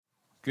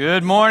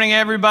Good morning,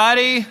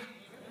 everybody.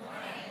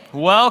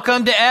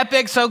 Welcome to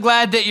Epic. So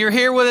glad that you're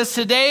here with us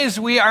today as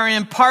we are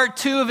in part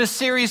 2 of a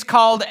series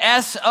called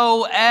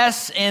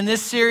SOS. And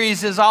this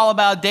series is all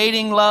about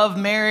dating, love,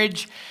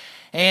 marriage,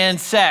 and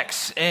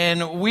sex.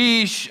 And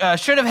we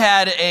should have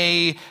had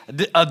a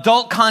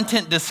adult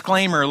content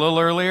disclaimer a little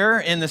earlier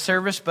in the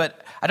service,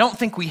 but I don't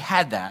think we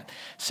had that.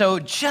 So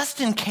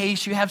just in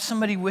case you have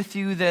somebody with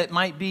you that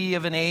might be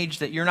of an age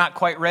that you're not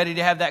quite ready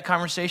to have that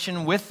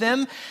conversation with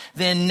them,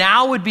 then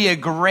now would be a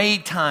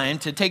great time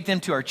to take them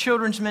to our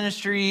children's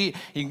ministry.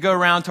 You can go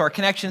around to our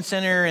connection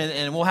center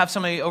and we'll have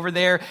somebody over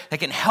there that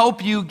can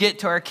help you get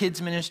to our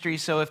kids' ministry.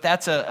 So if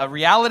that's a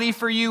reality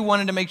for you,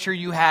 wanted to make sure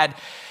you had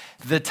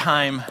the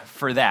time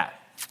for that.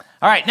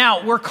 All right,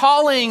 now we're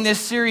calling this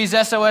series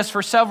SOS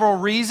for several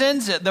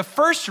reasons. The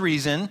first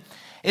reason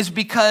is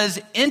because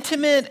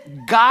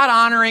intimate,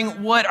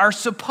 God-honoring, what are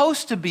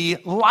supposed to be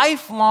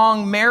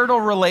lifelong marital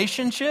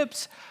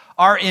relationships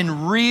are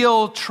in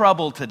real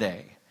trouble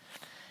today.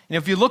 And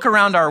if you look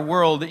around our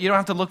world, you don't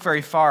have to look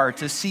very far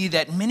to see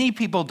that many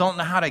people don't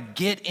know how to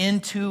get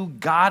into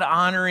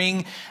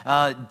God-honoring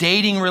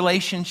dating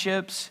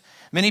relationships.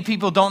 Many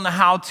people don't know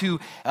how to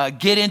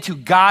get into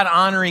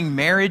God-honoring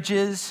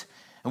marriages.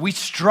 And we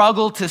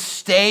struggle to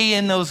stay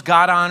in those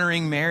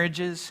God-honoring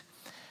marriages.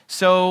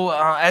 So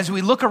as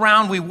we look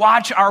around, we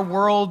watch our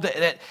world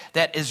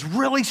that is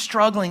really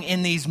struggling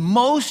in these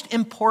most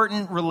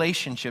important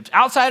relationships.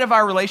 Outside of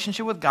our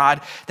relationship with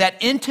God, that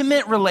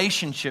intimate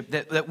relationship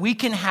that we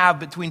can have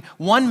between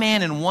one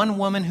man and one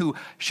woman who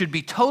should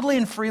be totally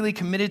and freely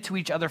committed to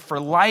each other for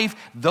life,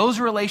 those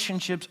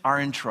relationships are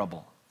in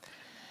trouble.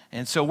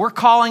 And so we're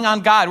calling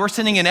on God. We're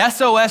sending an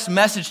SOS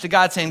message to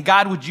God saying,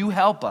 God, would you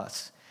help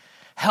us?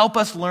 Help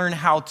us learn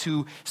how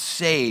to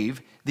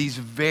save these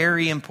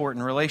very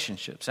important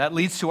relationships. That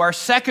leads to our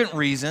second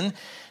reason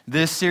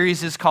this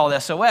series is called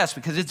SOS,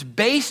 because it's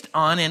based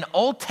on an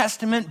Old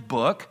Testament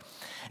book,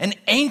 an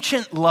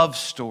ancient love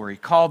story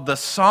called the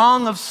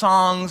Song of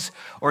Songs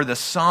or the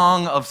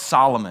Song of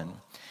Solomon.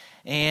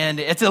 And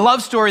it's a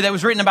love story that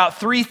was written about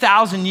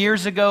 3,000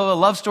 years ago, a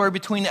love story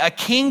between a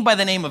king by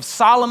the name of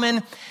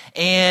Solomon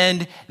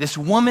and this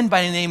woman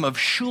by the name of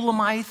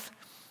Shulamith.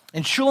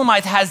 And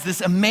Shulamith has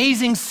this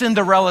amazing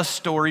Cinderella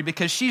story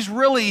because she's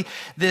really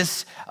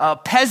this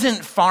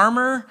peasant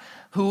farmer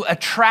who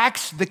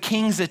attracts the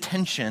king's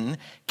attention,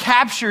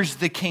 captures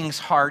the king's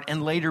heart,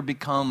 and later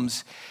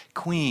becomes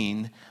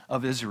queen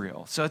of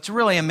Israel. So it's a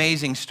really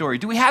amazing story.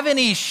 Do we have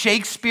any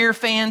Shakespeare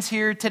fans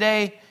here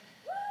today?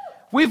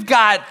 We've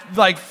got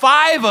like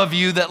 5 of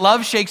you that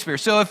love Shakespeare.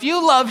 So if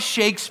you love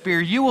Shakespeare,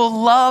 you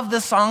will love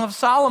the Song of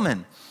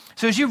Solomon.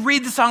 So as you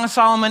read the Song of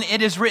Solomon,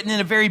 it is written in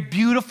a very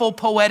beautiful,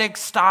 poetic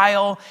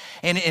style.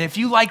 And if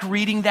you like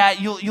reading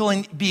that,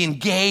 you'll be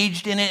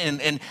engaged in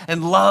it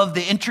and love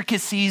the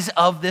intricacies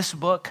of this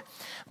book.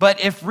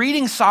 But if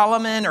reading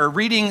Solomon or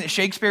reading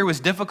Shakespeare was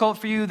difficult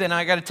for you, then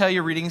I got to tell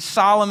you, reading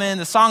Solomon,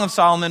 the Song of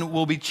Solomon,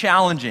 will be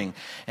challenging.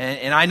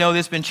 And I know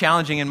this has been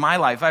challenging in my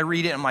life. I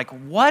read it, and I'm like,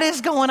 what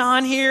is going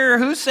on here?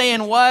 Who's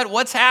saying what?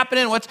 What's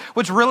happening?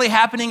 What's really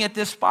happening at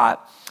this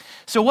spot?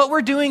 So what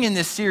we're doing in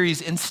this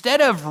series,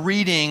 instead of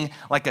reading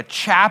like a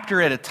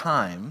chapter at a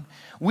time,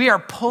 we are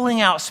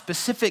pulling out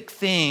specific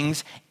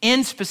things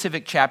in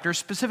specific chapters,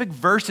 specific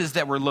verses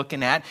that we're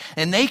looking at,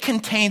 and they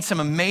contain some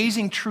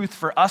amazing truth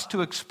for us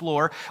to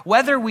explore,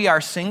 whether we are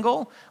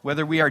single,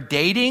 whether we are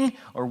dating,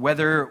 or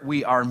whether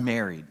we are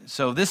married.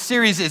 So this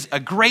series is a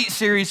great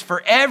series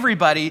for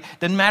everybody.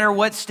 Doesn't matter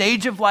what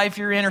stage of life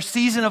you're in or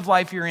season of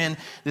life you're in,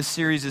 this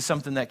series is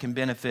something that can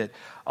benefit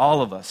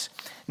all of us.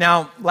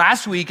 Now,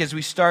 last week as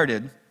we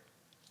started,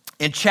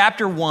 in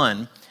chapter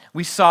 1,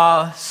 we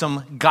saw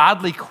some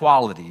godly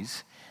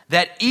qualities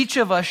that each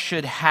of us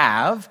should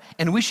have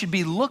and we should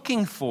be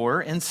looking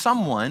for in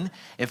someone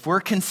if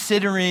we're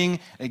considering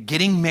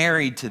getting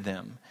married to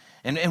them.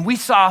 And we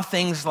saw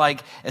things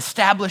like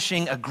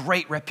establishing a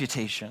great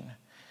reputation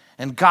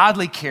and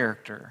godly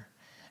character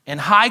and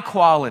high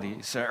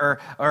qualities or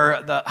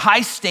the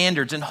high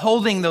standards and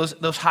holding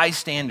those high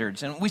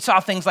standards. And we saw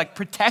things like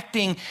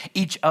protecting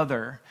each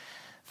other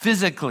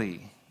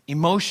physically,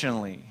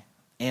 emotionally,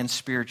 and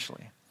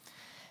spiritually.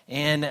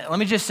 And let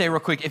me just say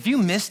real quick, if you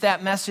missed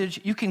that message,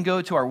 you can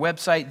go to our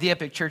website,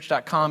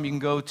 theepicchurch.com. You can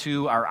go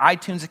to our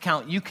iTunes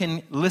account. You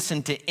can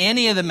listen to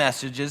any of the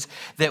messages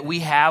that we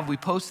have. We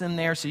post them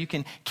there so you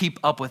can keep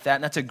up with that.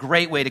 And that's a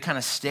great way to kind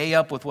of stay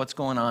up with what's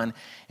going on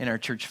in our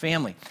church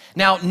family.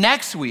 Now,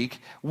 next week,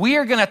 we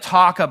are going to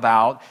talk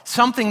about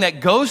something that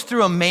goes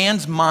through a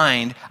man's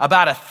mind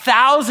about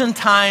 1,000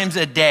 times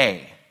a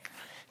day.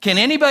 Can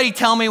anybody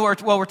tell me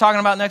what we're talking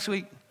about next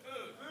week?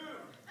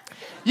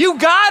 You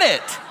got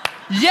it.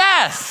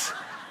 Yes.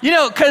 You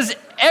know, because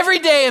every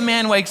day a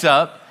man wakes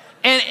up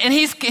and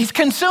he's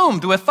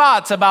consumed with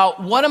thoughts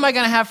about what am I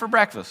going to have for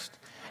breakfast?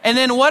 And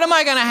then what am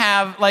I going to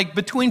have like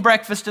between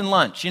breakfast and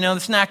lunch, you know,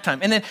 the snack time?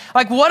 And then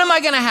like, what am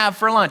I going to have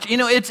for lunch? You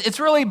know, it's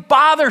really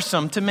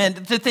bothersome to men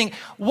to think,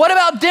 what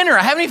about dinner?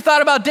 I haven't even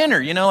thought about dinner.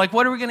 You know, like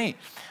what are we going to eat?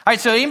 All right,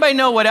 so anybody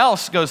know what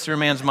else goes through a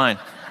man's mind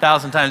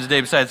 1,000 times a day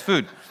besides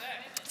food?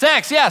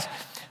 Sex, yes.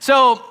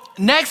 So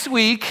next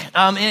week,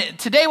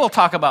 today we'll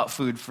talk about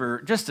food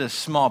for just a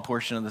small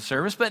portion of the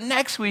service, but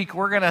next week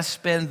we're going to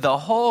spend the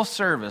whole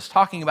service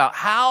talking about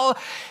how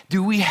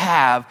do we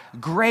have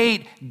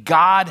great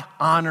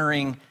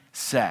God-honoring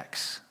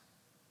sex.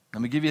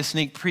 Let me give you a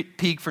sneak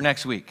peek for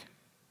next week.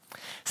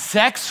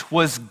 Sex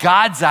was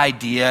God's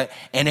idea,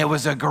 and it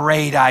was a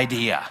great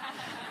idea.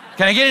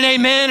 Can I get an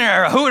amen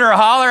or a hoot or a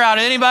holler out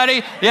of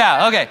anybody?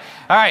 Yeah, okay.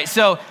 All right,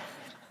 so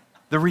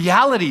the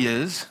reality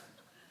is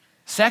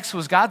sex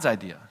was God's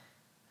idea.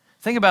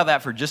 Think about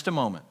that for just a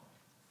moment.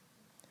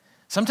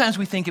 Sometimes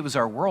we think it was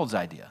our world's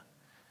idea.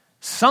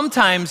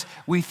 Sometimes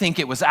we think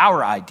it was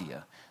our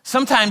idea.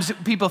 Sometimes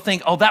people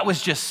think, oh, that was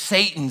just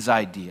Satan's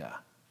idea.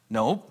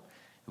 Nope,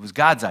 it was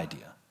God's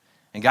idea.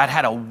 And God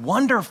had a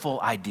wonderful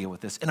idea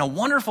with this and a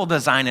wonderful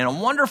design and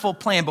a wonderful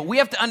plan, but we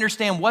have to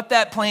understand what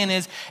that plan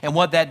is and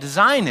what that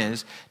design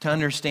is to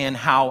understand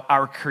how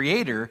our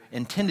Creator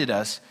intended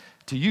us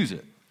to use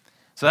it.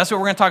 So that's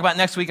what we're going to talk about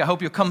next week. I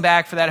hope you'll come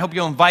back for that. I hope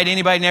you'll invite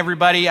anybody and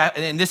everybody.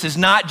 And this is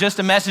not just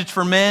a message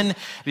for men.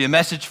 It'll be a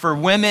message for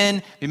women.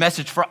 It'll be a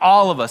message for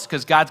all of us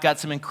because God's got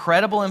some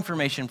incredible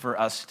information for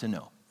us to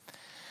know.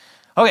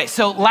 Okay,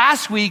 so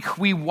last week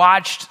we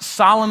watched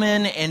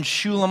Solomon and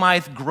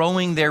Shulamith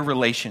growing their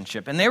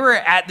relationship. And they were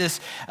at this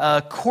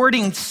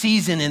courting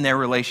season in their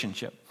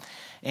relationship.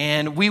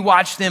 And we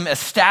watched them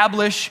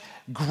establish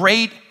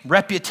great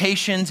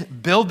reputations,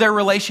 build their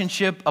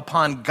relationship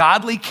upon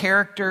godly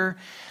character.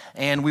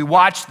 And we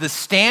watched the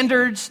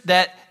standards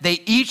that they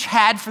each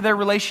had for their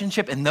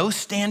relationship, and those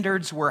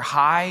standards were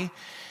high.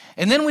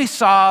 And then we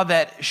saw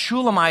that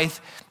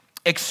Shulamith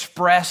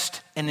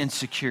expressed an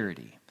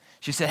insecurity.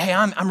 She said, hey,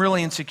 I'm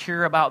really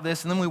insecure about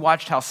this. And then we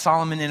watched how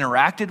Solomon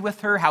interacted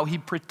with her, how he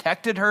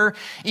protected her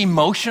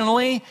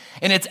emotionally.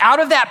 And it's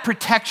out of that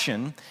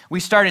protection, we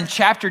start in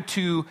chapter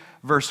 2,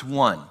 verse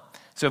 1.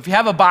 So if you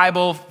have a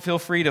Bible, feel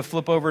free to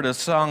flip over to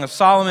Song of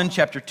Solomon,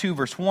 chapter 2,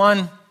 verse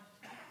 1.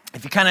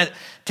 If you kind of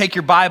take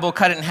your Bible,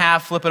 cut it in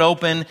half, flip it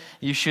open,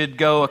 you should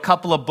go a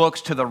couple of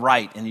books to the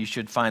right, and you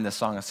should find the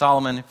Song of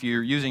Solomon. If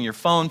you're using your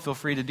phone, feel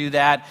free to do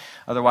that.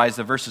 Otherwise,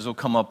 the verses will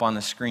come up on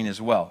the screen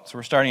as well. So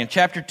we're starting in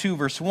chapter 2,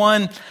 verse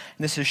 1. And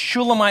this is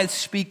Shulamith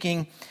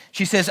speaking.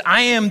 She says,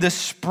 I am the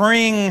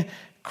spring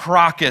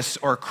crocus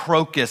or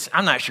crocus.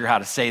 I'm not sure how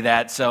to say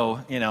that,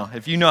 so,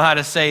 if you know how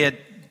to say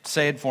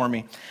it for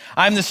me.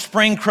 I'm the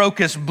spring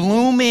crocus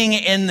blooming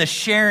in the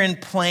Sharon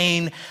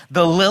plain,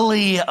 the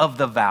lily of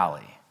the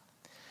valley.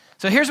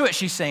 So here's what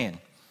she's saying.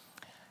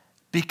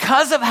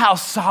 Because of how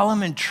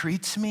Solomon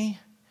treats me,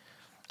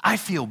 I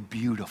feel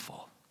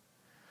beautiful.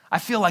 I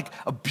feel like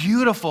a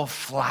beautiful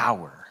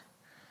flower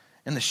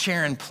in the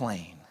Sharon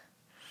plain.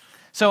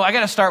 So I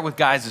got to start with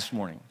guys this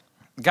morning.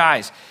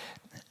 Guys,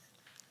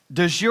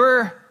 does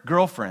your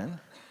girlfriend,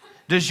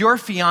 does your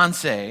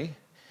fiance,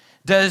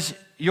 does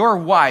your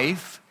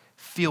wife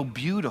feel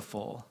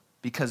beautiful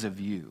because of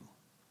you?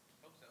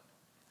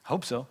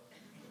 Hope so.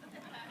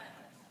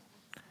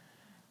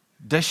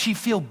 Does she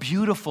feel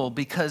beautiful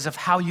because of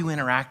how you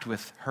interact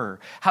with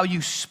her, how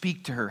you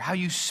speak to her, how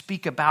you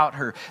speak about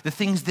her, the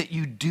things that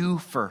you do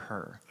for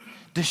her?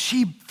 Does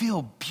she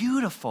feel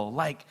beautiful?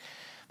 Like,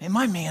 man,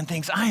 my man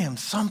thinks I am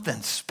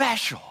something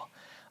special.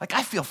 Like,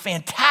 I feel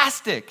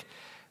fantastic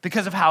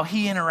because of how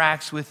he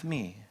interacts with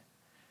me.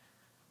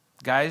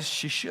 Guys,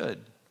 she should.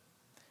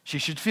 She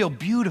should feel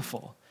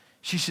beautiful.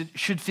 She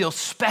should feel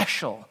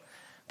special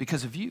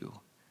because of you,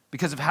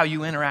 because of how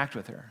you interact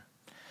with her.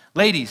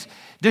 Ladies,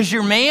 does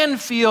your man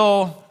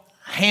feel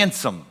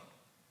handsome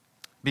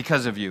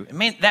because of you?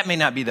 That may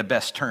not be the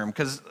best term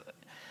because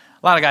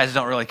a lot of guys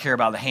don't really care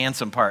about the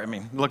handsome part.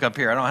 Look up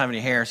here. I don't have any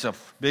hair, so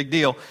big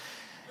deal.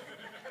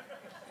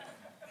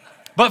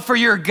 But for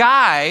your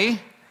guy,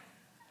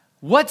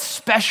 what's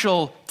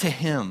special to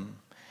him?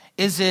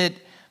 Is it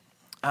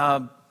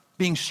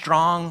being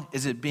strong?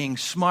 Is it being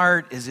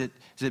smart? Is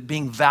it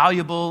being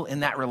valuable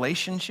in that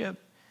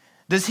relationship?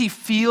 Does he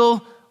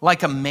feel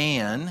like a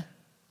man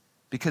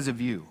because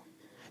of you?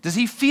 Does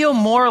he feel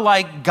more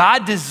like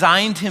God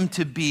designed him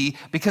to be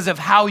because of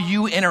how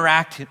you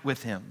interact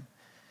with him?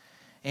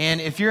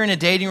 And if you're in a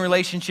dating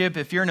relationship,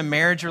 if you're in a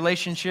marriage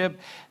relationship,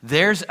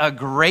 there's a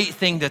great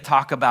thing to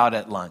talk about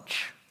at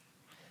lunch.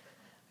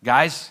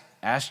 Guys,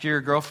 ask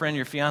your girlfriend,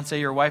 your fiance,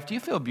 your wife, do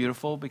you feel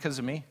beautiful because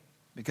of me?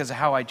 Because of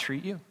how I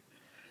treat you?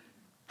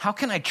 How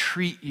can I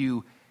treat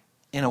you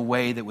in a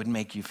way that would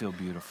make you feel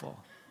beautiful?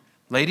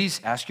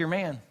 Ladies, ask your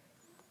man.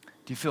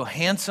 Do you feel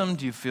handsome?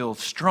 Do you feel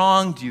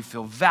strong? Do you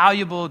feel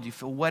valuable? Do you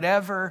feel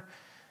whatever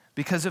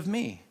because of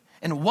me?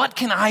 And what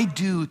can I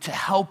do to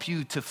help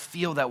you to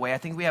feel that way? I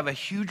think we have a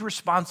huge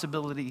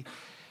responsibility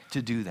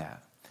to do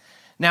that.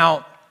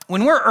 Now,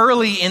 when we're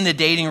early in the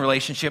dating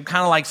relationship,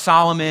 kind of like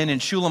Solomon and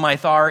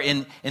Shulamith are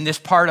in this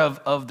part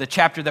of the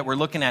chapter that we're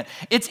looking at,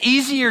 it's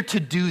easier to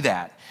do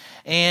that.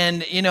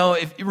 And,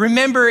 if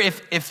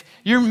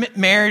you're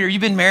married or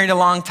you've been married a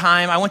long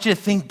time, I want you to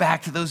think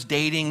back to those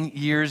dating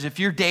years. If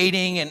you're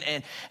dating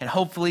and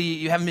hopefully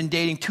you haven't been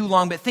dating too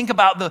long, but think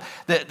about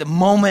the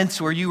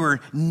moments where you were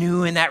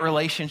new in that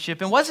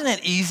relationship. And wasn't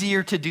it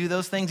easier to do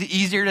those things,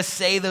 easier to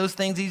say those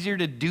things, easier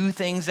to do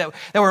things that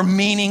were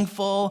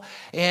meaningful?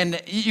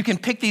 And you can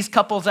pick these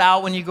couples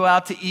out when you go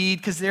out to eat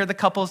because they're the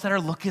couples that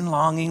are looking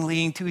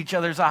longingly into each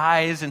other's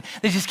eyes and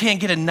they just can't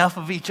get enough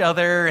of each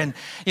other. And,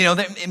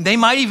 they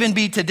might even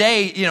be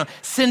today,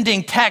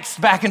 sending texts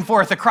back and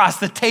forth across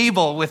the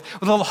table with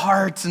little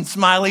hearts and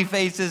smiley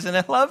faces and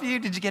I love you.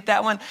 Did you get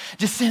that one?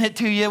 Just send it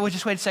to you. We'll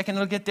just wait a second.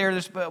 It'll get there.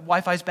 There's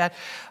Wi-Fi's bad.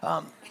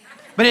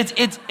 But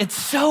it's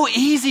so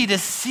easy to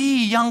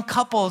see young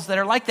couples that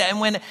are like that. And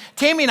when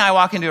Tammy and I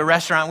walk into a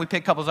restaurant, we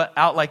pick couples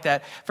out like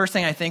that. First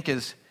thing I think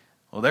is,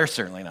 well, they're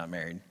certainly not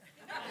married.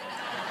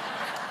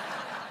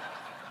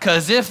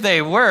 Because if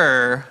they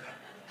were,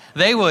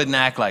 they wouldn't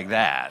act like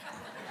that.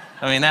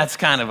 I mean, that's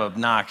kind of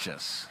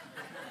obnoxious.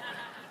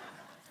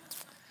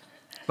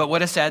 But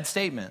what a sad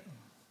statement.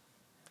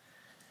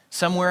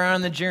 Somewhere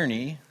on the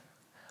journey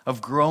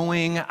of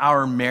growing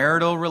our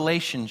marital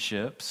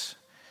relationships,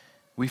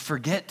 we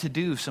forget to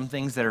do some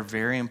things that are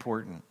very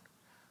important,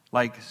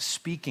 like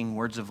speaking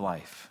words of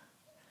life,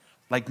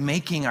 like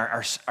making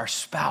our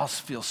spouse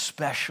feel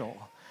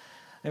special.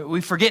 We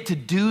forget to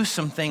do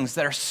some things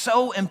that are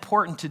so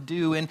important to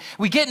do, and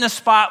we get in a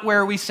spot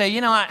where we say,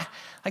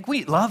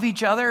 we love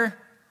each other.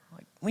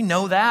 We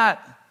know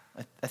that.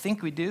 I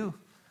think we do.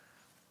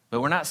 But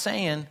we're not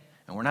saying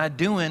and we're not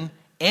doing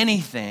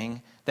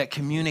anything that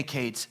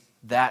communicates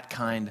that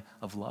kind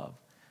of love.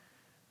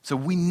 So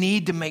we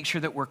need to make sure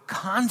that we're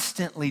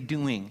constantly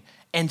doing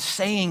and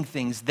saying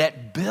things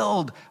that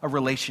build a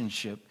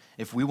relationship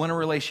if we want a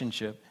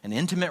relationship, an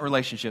intimate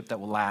relationship that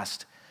will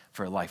last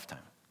for a lifetime.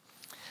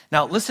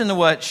 Now, listen to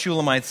what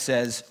Shulamith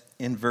says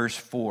in verse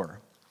 4.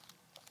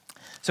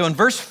 So in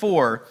verse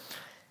 4,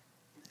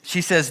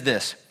 she says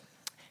this: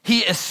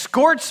 he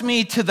escorts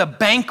me to the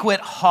banquet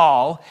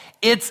hall.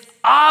 It's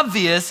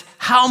obvious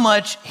how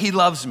much he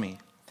loves me.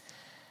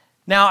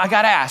 Now, I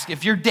got to ask,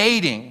 if you're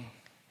dating,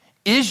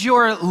 is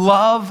your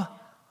love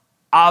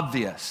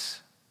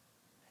obvious?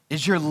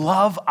 Is your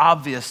love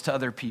obvious to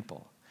other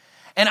people?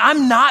 And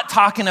I'm not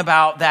talking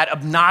about that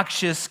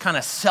obnoxious, kind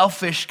of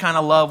selfish kind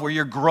of love where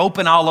you're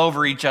groping all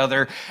over each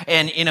other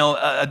and,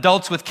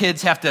 adults with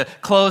kids have to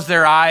close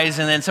their eyes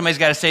and then somebody's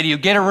got to say to you,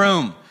 get a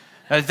room.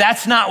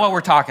 That's not what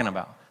we're talking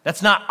about.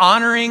 That's not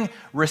honoring,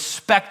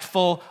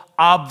 respectful,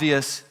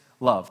 obvious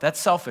love. That's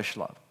selfish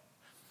love.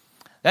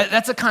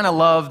 That's a kind of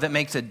love that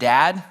makes a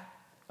dad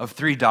of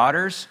 3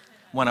 daughters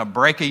want to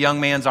break a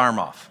young man's arm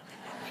off.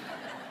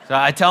 So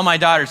I tell my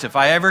daughters, if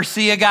I ever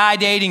see a guy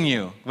dating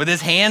you with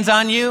his hands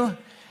on you,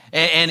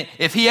 and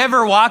if he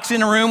ever walks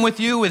in a room with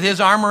you with his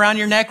arm around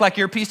your neck like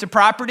you're a piece of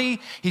property,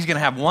 he's going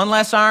to have one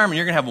less arm and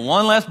you're going to have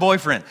one less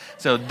boyfriend.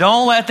 So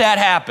don't let that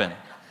happen.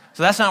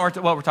 So that's not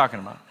what we're talking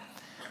about.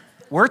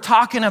 We're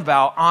talking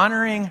about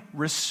honoring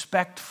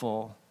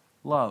respectful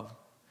love.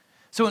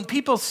 So when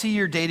people see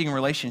your dating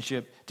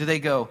relationship, do they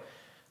go,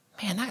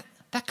 man,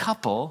 that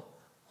couple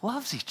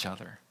loves each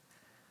other?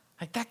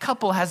 Like that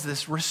couple has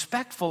this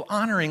respectful,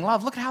 honoring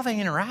love. Look at how they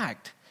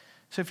interact.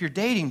 So if you're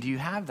dating, do you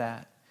have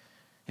that?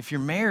 If you're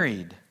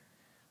married,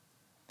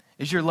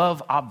 is your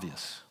love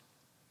obvious?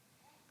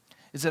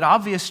 Is it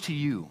obvious to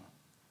you?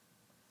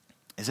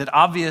 Is it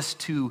obvious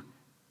to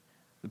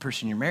the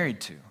person you're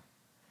married to?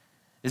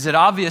 Is it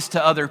obvious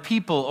to other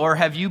people, or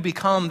have you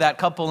become that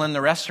couple in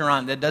the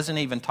restaurant that doesn't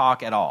even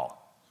talk at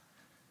all?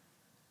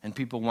 And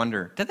people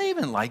wonder, do they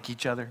even like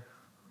each other?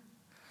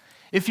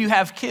 If you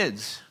have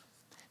kids,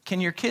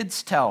 can your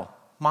kids tell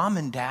mom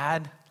and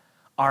dad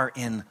are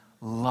in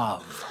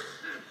love?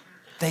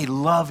 They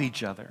love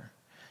each other.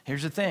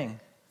 Here's the thing.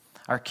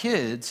 Our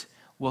kids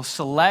will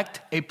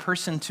select a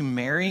person to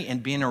marry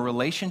and be in a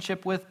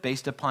relationship with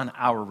based upon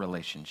our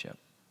relationship.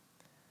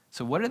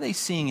 So what are they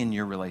seeing in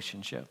your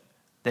relationship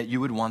that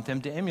you would want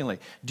them to emulate?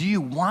 Do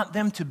you want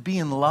them to be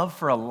in love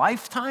for a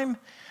lifetime?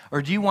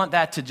 Or do you want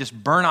that to just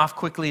burn off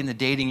quickly in the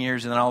dating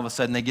years and then all of a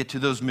sudden they get to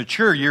those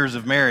mature years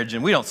of marriage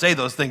and we don't say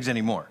those things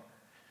anymore?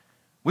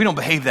 We don't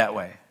behave that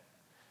way.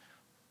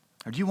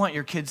 Or do you want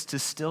your kids to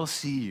still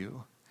see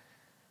you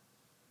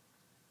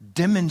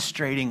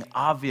demonstrating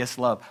obvious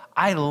love?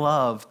 I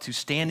love to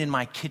stand in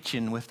my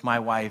kitchen with my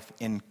wife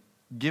and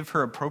give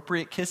her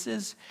appropriate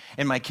kisses,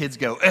 and my kids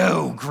go,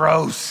 ew,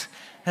 gross.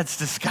 That's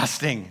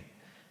disgusting.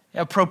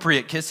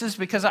 Appropriate kisses,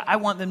 because I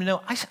want them to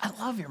know, I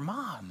love your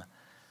mom.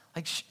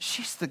 Like,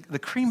 she's the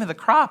cream of the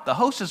crop, the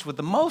hostess with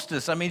the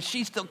mostest. I mean,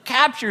 she still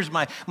captures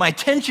my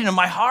attention and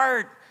my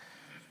heart.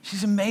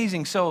 She's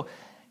amazing. So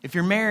if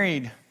you're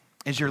married,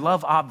 is your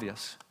love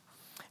obvious?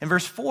 In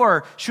verse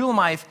 4,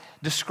 Shulamith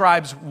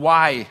describes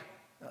why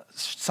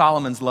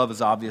Solomon's love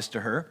is obvious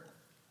to her.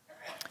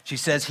 She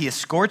says, he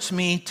escorts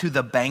me to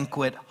the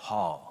banquet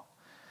hall.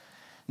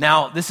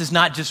 Now, this is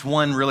not just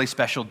one really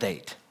special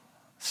date.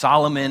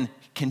 Solomon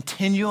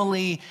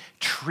continually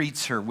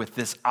treats her with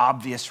this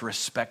obvious,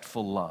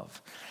 respectful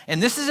love.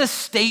 And this is a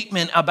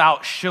statement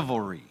about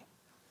chivalry.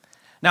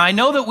 Now, I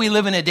know that we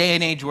live in a day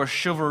and age where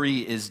chivalry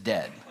is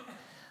dead,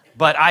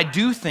 but I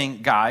do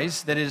think,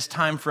 guys, that it is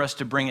time for us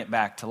to bring it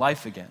back to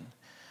life again.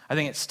 I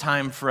think it's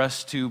time for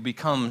us to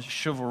become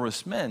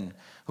chivalrous men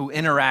who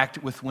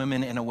interact with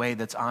women in a way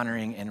that's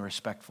honoring and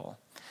respectful.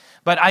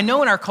 But I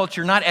know in our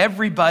culture, not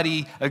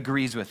everybody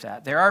agrees with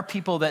that. There are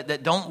people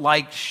that don't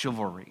like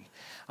chivalry.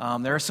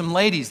 There are some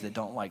ladies that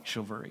don't like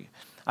chivalry.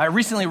 I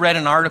recently read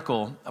an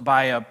article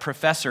by a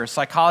professor, a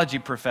psychology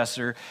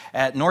professor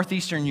at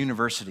Northeastern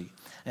University,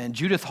 and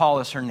Judith Hall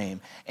is her name.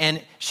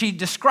 And she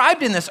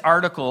described in this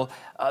article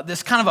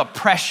this kind of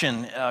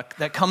oppression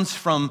that comes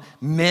from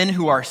men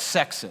who are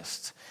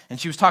sexist. And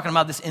she was talking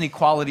about this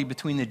inequality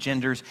between the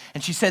genders.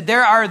 And she said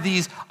there are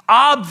these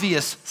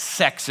obvious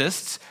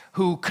sexists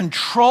who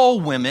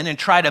control women and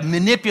try to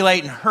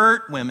manipulate and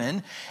hurt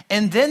women.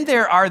 And then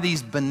there are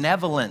these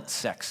benevolent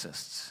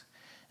sexists.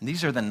 And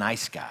these are the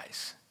nice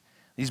guys.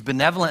 These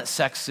benevolent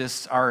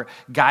sexists are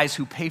guys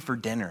who pay for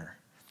dinner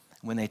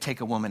when they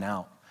take a woman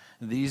out.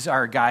 These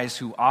are guys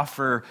who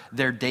offer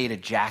their date a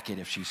jacket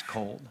if she's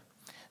cold.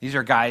 These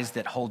are guys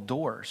that hold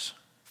doors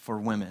for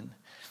women.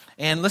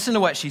 And listen to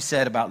what she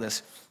said about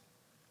this.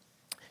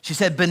 She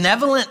said,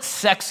 benevolent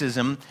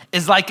sexism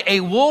is like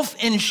a wolf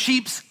in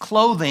sheep's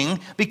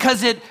clothing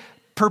because it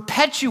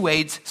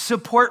perpetuates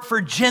support for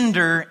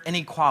gender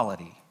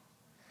inequality.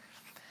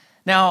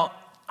 Now,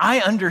 I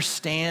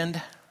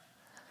understand,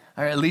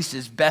 or at least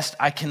as best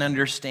I can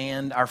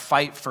understand, our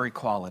fight for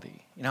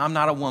equality. You know, I'm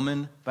not a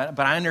woman, but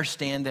I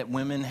understand that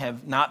women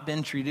have not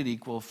been treated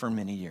equal for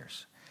many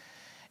years.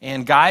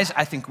 And guys,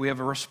 I think we have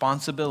a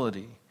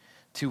responsibility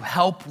to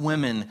help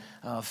women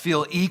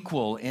feel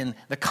equal in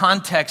the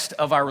context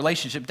of our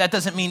relationship. That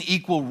doesn't mean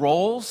equal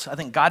roles. I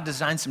think God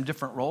designed some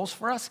different roles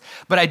for us.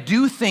 But I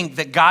do think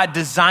that God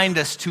designed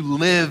us to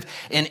live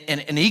in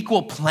an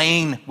equal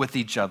plane with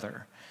each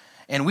other.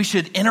 And we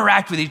should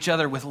interact with each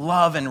other with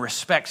love and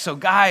respect. So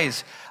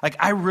guys,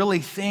 I really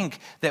think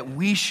that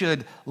we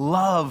should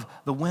love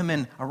the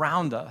women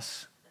around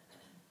us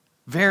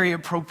very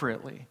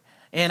appropriately.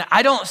 And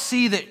I don't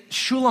see that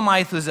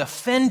Shulamith was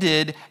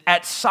offended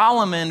at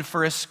Solomon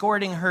for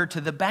escorting her to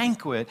the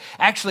banquet.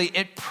 Actually,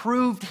 it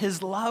proved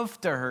his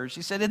love to her.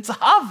 She said, it's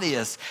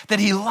obvious that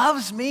he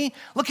loves me.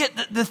 Look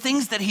at the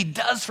things that he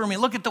does for me.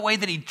 Look at the way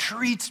that he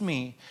treats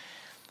me.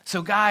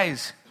 So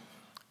guys,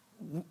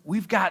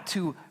 we've got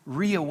to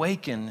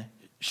reawaken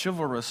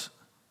chivalrous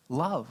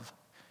love.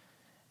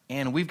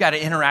 And we've got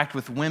to interact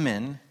with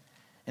women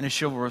in a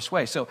chivalrous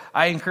way. So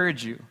I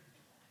encourage you,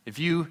 if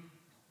you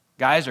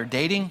guys are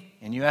dating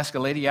and you ask a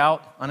lady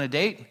out on a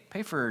date,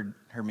 pay for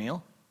her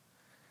meal.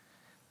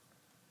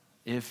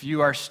 If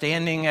you are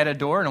standing at a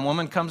door and a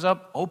woman comes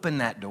up, open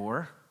that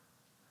door.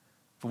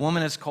 If a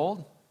woman is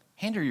cold,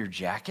 hand her your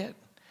jacket.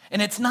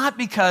 And it's not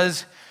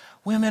because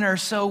women are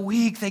so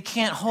weak they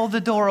can't hold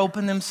the door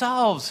open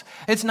themselves.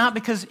 It's not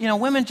because,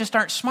 women just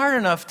aren't smart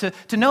enough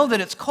to know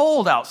that it's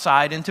cold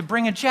outside and to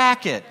bring a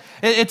jacket.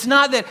 It's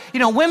not that,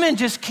 women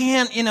just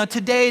can't,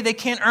 today they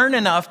can't earn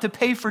enough to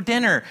pay for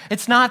dinner.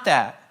 It's not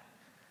that.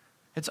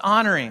 It's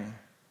honoring,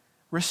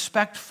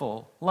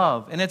 respectful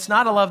love. And it's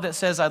not a love that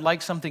says, I'd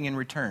like something in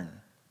return.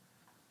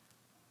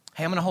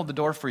 Hey, I'm going to hold the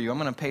door for you. I'm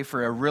going to pay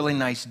for a really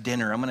nice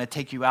dinner. I'm going to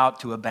take you out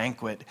to a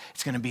banquet.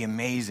 It's going to be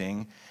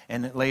amazing.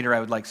 And later I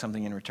would like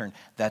something in return.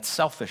 That's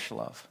selfish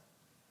love.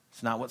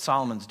 It's not what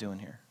Solomon's doing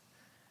here.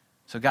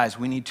 So guys,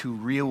 we need to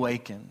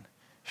reawaken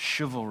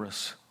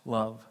chivalrous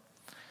love.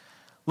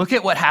 Look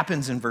at what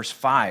happens in verse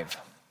 5.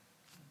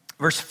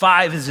 Verse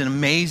 5 is an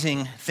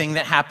amazing thing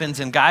that happens.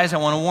 And guys, I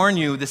want to warn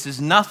you, this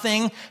is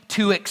nothing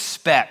to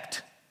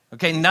expect.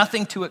 Okay,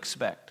 nothing to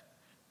expect.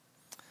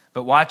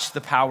 But watch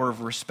the power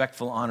of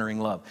respectful, honoring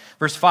love.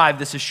 Verse 5,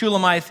 this is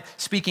Shulamith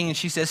speaking, and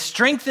she says,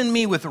 strengthen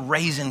me with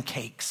raisin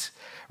cakes.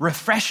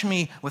 Refresh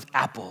me with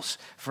apples,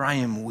 for I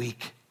am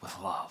weak with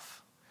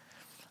love.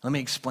 Let me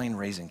explain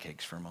raisin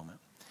cakes for a moment.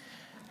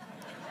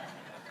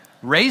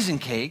 Raisin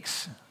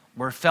cakes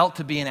were felt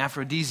to be an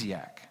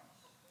aphrodisiac.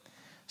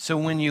 So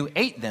when you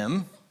ate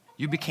them,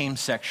 you became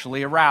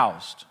sexually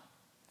aroused.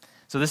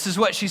 So this is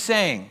what she's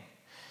saying.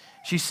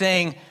 She's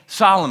saying,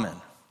 Solomon,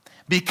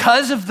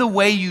 because of the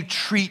way you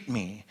treat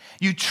me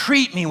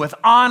with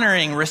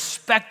honoring,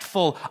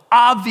 respectful,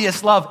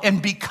 obvious love,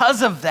 and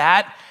because of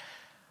that,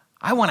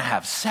 I want to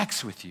have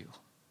sex with you.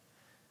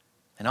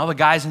 And all the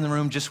guys in the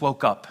room just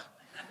woke up.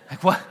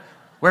 Like, what?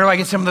 Where do I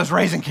get some of those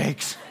raisin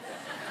cakes?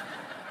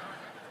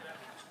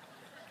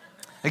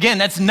 Again,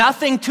 that's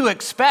nothing to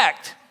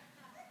expect.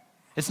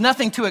 It's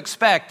nothing to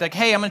expect. Like,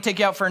 hey, I'm going to take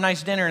you out for a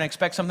nice dinner and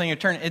expect something in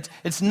return.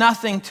 It's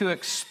nothing to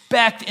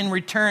expect in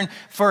return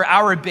for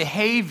our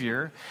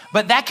behavior,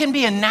 but that can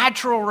be a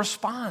natural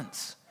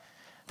response.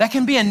 That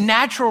can be a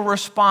natural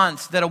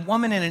response that a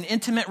woman in an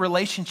intimate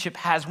relationship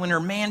has when her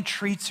man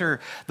treats her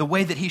the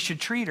way that he should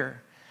treat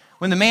her.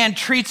 When the man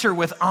treats her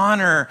with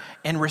honor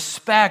and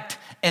respect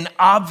and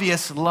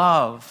obvious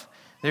love,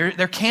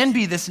 there can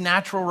be this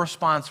natural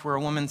response where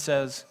a woman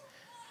says,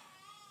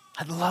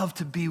 I'd love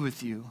to be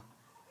with you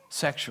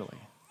sexually.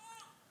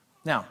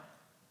 Now,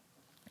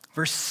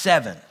 Verse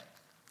 7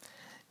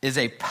 is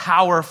a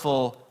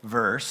powerful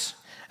verse,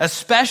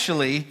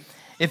 especially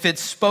if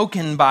it's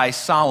spoken by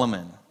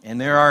Solomon. And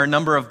there are a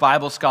number of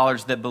Bible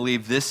scholars that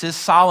believe this is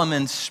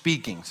Solomon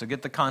speaking. So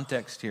get the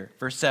context here.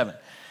 Verse 7.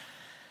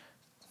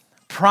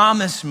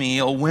 Promise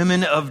me, O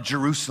women of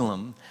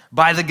Jerusalem,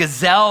 by the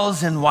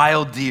gazelles and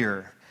wild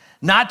deer,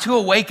 not to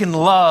awaken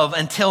love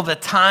until the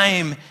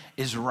time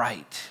is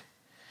right.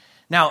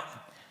 Now,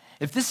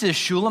 if this is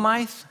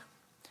Shulamith,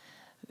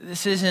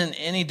 this isn't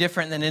any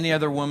different than any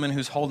other woman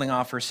who's holding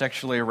off her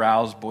sexually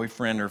aroused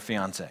boyfriend or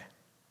fiance.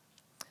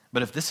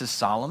 But if this is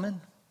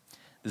Solomon,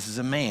 this is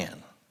a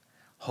man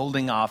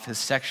holding off his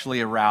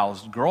sexually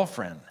aroused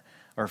girlfriend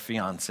or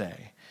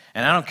fiance.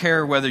 And I don't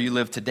care whether you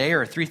live today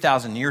or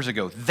 3,000 years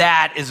ago,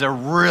 that is a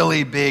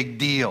really big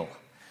deal.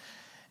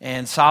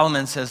 And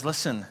Solomon says,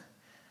 listen,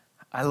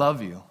 I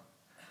love you.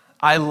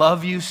 I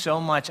love you so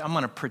much, I'm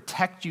going to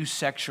protect you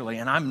sexually,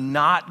 and I'm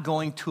not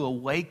going to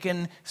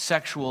awaken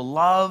sexual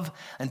love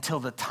until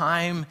the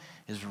time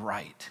is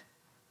right.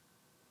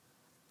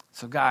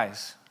 So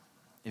guys,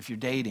 if you're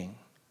dating,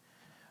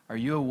 are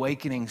you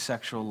awakening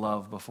sexual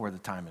love before the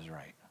time is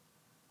right?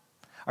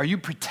 Are you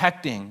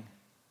protecting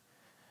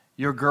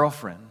your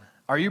girlfriend?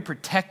 Are you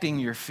protecting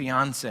your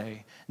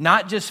fiance?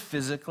 Not just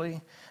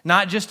physically,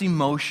 not just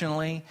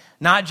emotionally,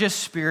 not just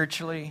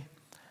spiritually,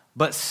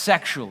 but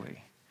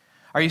sexually.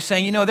 Are you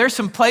saying, there's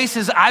some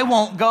places I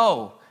won't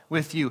go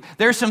with you.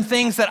 There's some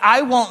things that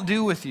I won't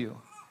do with you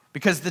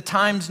because the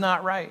time's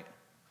not right.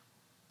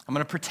 I'm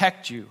going to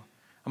protect you.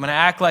 I'm going to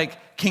act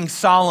like King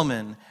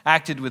Solomon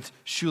acted with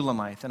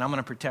Shulamith, and I'm going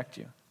to protect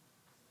you.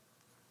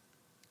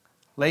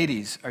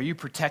 Ladies, are you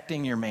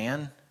protecting your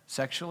man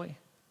sexually?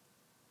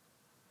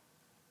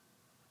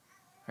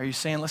 Are you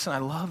saying, listen, I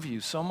love you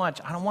so much.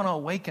 I don't want to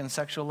awaken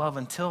sexual love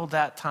until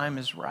that time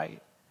is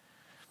right.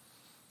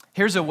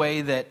 Here's a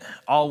way that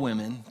all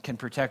women can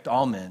protect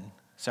all men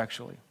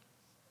sexually.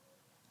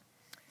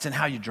 It's in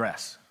how you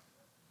dress.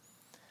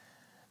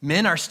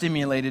 Men are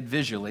stimulated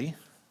visually,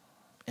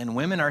 and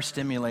women are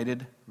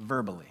stimulated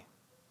verbally.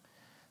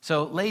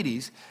 So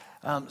ladies,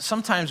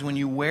 sometimes when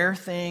you wear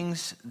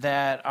things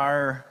that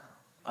are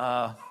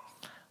a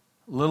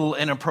little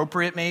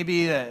inappropriate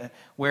maybe,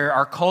 where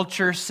our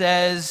culture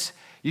says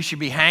you should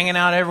be hanging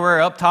out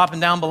everywhere, up top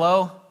and down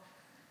below,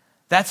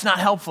 that's not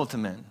helpful to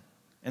men.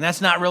 And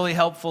that's not really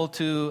helpful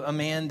to a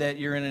man that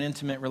you're in an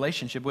intimate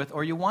relationship with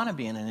or you want to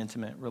be in an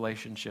intimate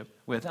relationship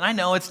with. And I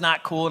know it's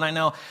not cool, and I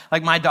know,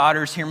 like, my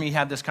daughters hear me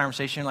have this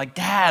conversation, like,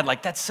 Dad,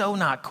 like, that's so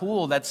not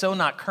cool, that's so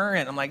not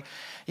current. I'm like,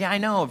 yeah, I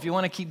know. If you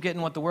want to keep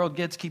getting what the world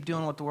gets, keep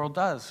doing what the world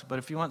does. But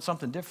if you want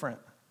something different,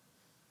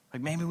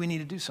 like, maybe we need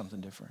to do something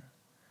different.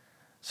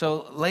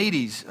 So,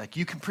 ladies, like,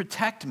 you can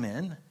protect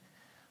men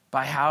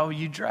by how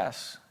you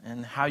dress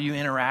and how you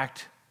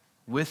interact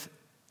with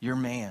your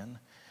man.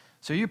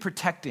 So you're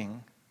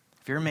protecting.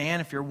 If you're a man,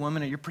 if you're a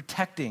woman, you're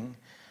protecting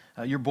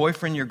your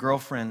boyfriend, your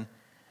girlfriend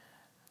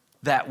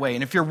that way.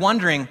 And if you're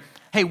wondering,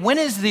 hey, when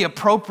is the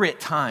appropriate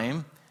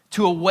time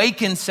to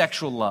awaken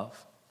sexual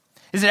love?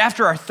 Is it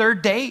after our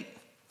third date?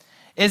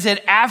 Is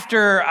it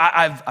after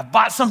I've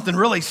bought something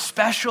really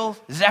special?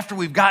 Is it after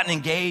we've gotten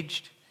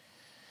engaged?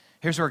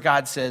 Here's where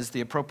God says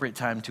the appropriate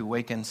time to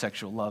awaken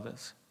sexual love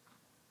is.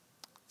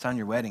 It's on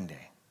your wedding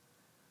day.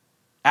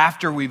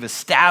 After we've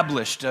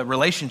established a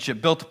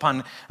relationship built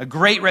upon a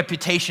great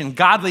reputation,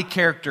 godly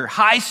character,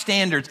 high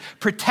standards,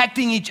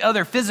 protecting each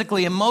other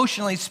physically,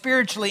 emotionally,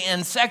 spiritually,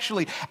 and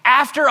sexually.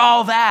 After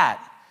all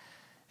that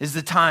is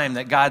the time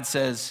that God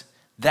says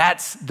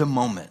that's the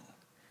moment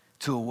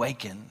to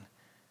awaken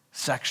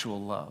sexual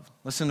love.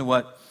 Listen to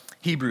what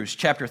Hebrews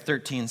chapter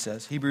 13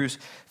 says. Hebrews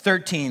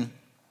 13,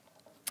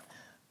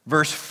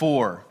 verse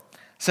 4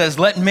 says,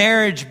 "Let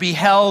marriage be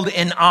held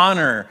in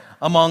honor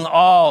among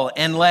all,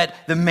 and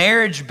let the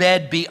marriage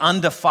bed be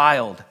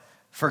undefiled,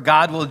 for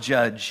God will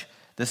judge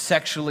the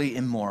sexually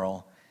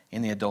immoral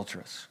and the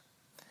adulterous."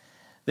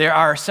 There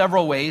are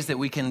several ways that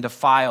we can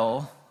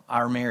defile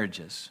our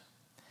marriages.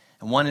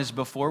 And one is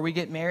before we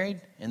get married,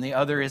 and the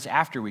other is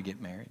after we get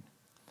married.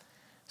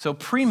 So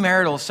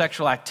premarital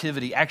sexual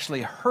activity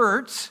actually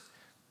hurts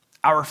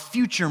our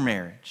future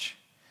marriage.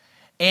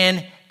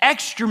 And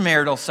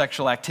extramarital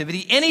sexual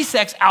activity, any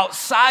sex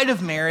outside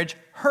of marriage,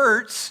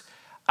 hurts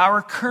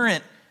our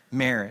current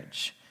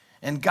marriage.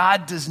 And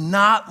God does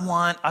not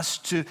want us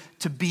to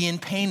be in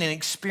pain and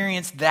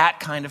experience that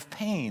kind of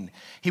pain.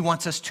 He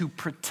wants us to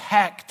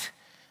protect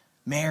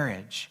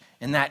marriage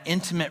and that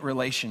intimate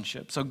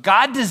relationship. So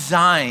God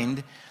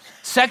designed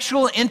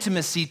sexual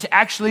intimacy to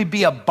actually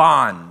be a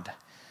bond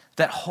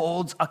that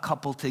holds a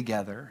couple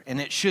together. And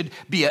it should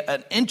be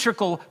an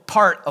integral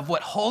part of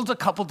what holds a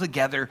couple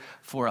together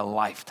for a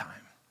lifetime.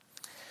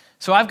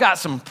 So I've got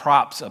some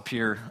props up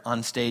here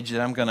on stage that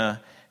I'm going to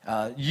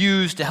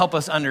use to help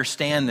us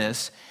understand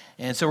this.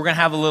 And so we're going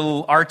to have a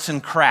little arts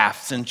and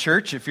crafts in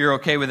church, if you're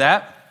okay with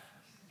that.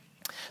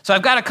 So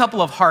I've got a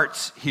couple of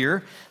hearts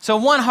here. So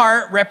one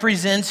heart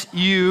represents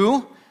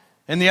you,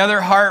 and the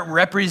other heart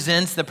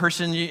represents the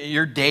person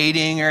you're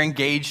dating or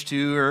engaged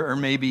to, or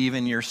maybe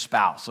even your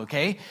spouse,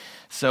 okay?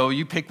 So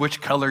you pick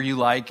which color you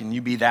like and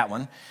you be that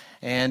one.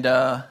 And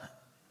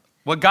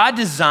what God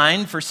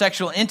designed for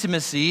sexual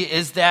intimacy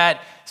is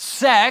that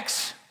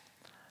sex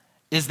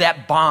is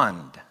that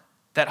bond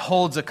that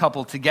holds a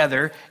couple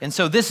together. And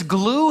so this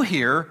glue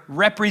here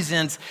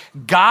represents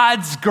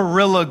God's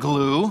gorilla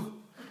glue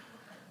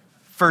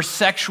for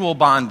sexual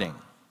bonding.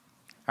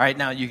 All right,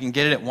 now you can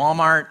get it at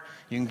Walmart,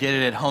 you can get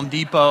it at Home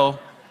Depot,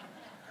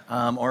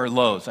 or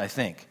Lowe's, I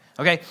think.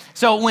 Okay,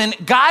 so when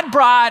God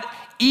brought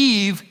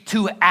Eve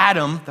to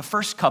Adam, the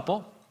first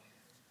couple,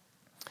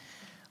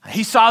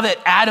 he saw that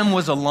Adam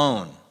was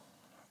alone.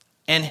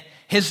 And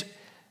his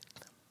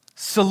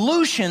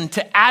solution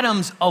to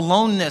Adam's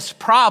aloneness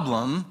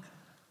problem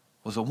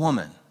was a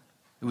woman.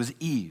 It was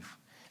Eve.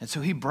 And so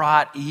he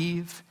brought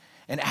Eve,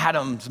 and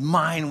Adam's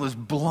mind was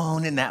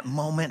blown in that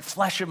moment.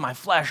 Flesh of my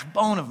flesh,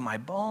 bone of my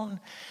bone.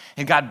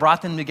 And God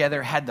brought them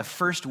together, had the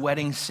first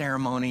wedding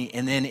ceremony.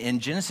 And then in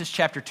Genesis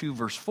chapter 2,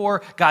 verse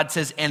 4, God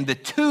says, and the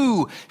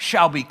two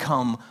shall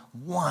become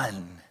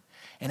one.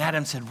 And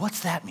Adam said,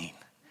 what's that mean?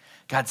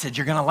 God said,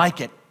 you're going to like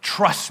it.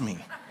 Trust me.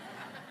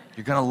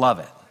 You're going to love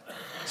it.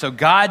 So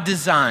God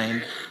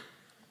designed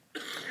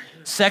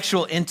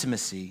sexual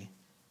intimacy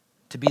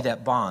to be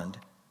that bond.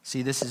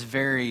 See, this is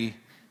very,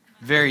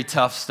 very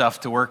tough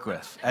stuff to work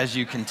with, as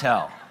you can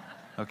tell,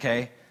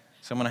 okay?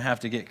 So I'm going to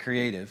have to get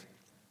creative.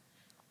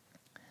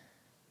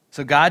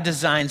 So God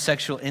designed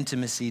sexual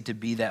intimacy to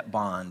be that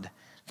bond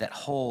that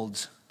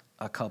holds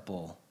a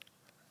couple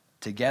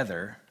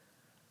together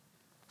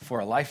for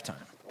a lifetime.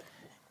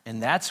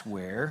 And that's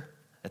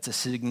a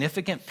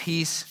significant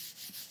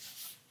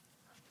piece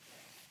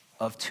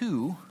of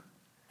two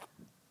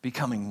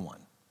becoming one.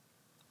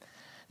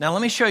 Now,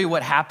 let me show you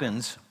what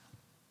happens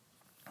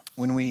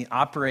when we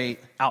operate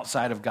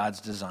outside of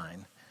God's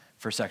design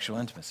for sexual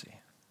intimacy.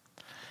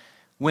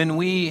 When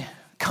we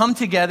come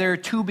together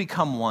to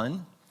become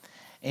one,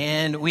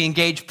 and we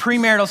engage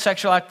premarital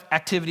sexual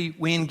activity,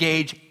 we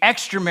engage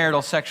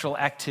extramarital sexual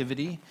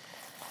activity,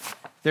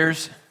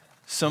 there's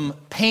some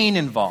pain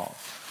involved.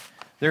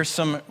 There's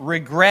some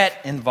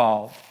regret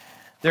involved.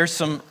 There's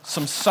some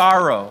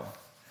sorrow.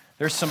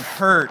 There's some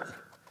hurt.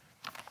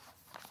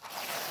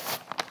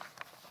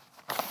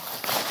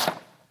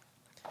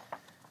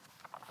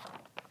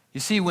 You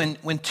see,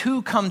 when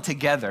two come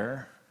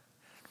together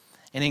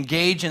and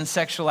engage in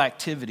sexual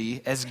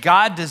activity, as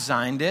God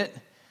designed it,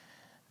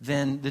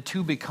 then the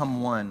two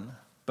become one.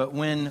 But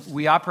when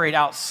we operate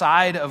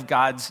outside of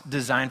God's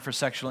design for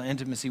sexual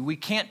intimacy, we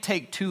can't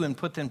take two and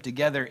put them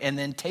together and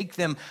then take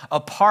them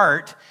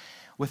apart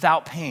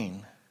without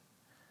pain,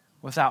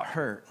 without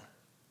hurt,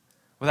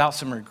 without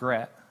some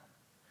regret,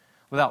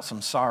 without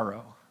some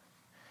sorrow.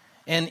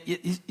 And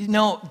you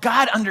know,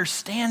 God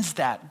understands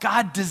that.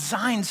 God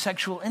designed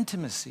sexual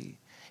intimacy.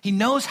 He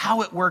knows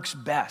how it works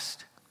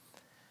best.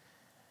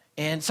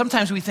 And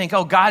sometimes we think,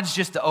 oh, God's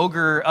just the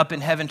ogre up in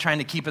heaven trying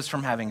to keep us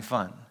from having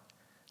fun.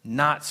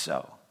 Not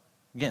so.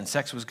 Again,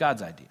 sex was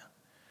God's idea.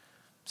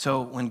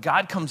 So when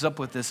God comes up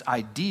with this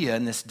idea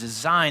and this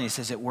design, he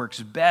says it works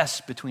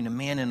best between a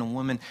man and a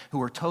woman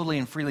who are totally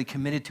and freely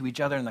committed to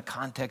each other in the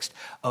context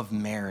of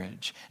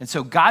marriage. And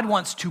so God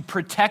wants to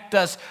protect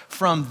us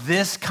from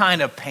this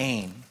kind of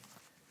pain.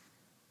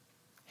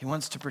 He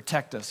wants to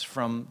protect us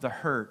from the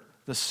hurt,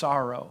 the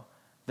sorrow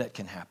that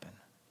can happen.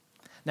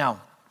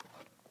 Now,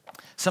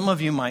 some of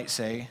you might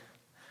say,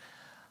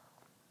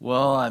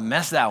 well, I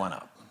messed that one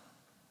up.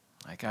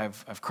 Like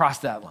I've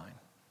crossed that line,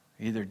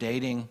 either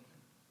dating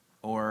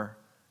or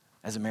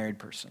as a married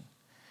person.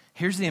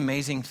 Here's the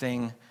amazing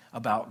thing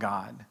about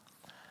God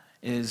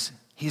is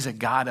he's a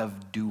God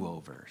of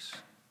do-overs.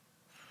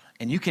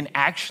 And you can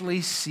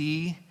actually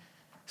see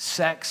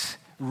sex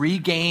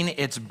regain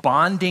its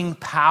bonding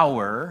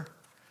power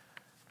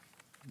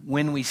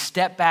when we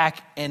step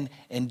back and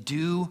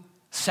do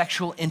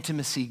sexual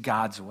intimacy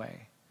God's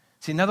way.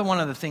 See, another one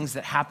of the things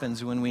that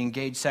happens when we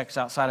engage sex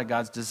outside of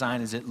God's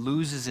design is it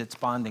loses its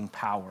bonding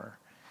power,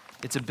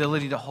 its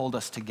ability to hold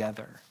us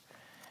together.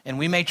 And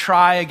we may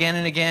try again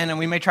and again, and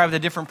we may try with a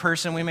different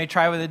person, we may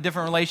try with a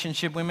different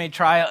relationship, we may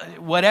try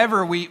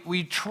whatever,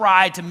 we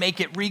try to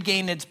make it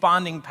regain its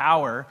bonding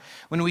power.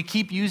 When we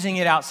keep using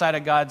it outside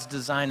of God's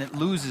design, it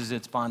loses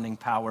its bonding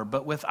power.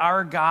 But with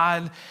our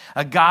God,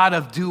 a God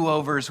of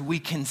do-overs, we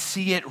can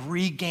see it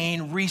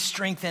regain,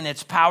 re-strengthen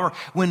its power.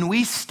 When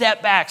we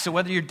step back, so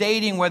whether you're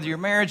dating, whether you're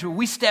married,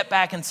 we step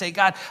back and say,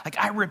 God, like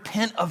I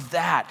repent of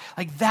that.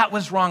 Like that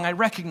was wrong. I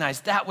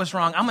recognize that was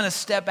wrong. I'm going to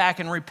step back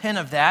and repent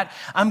of that.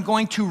 I'm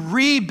going to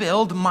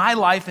rebuild my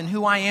life and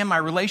who I am, my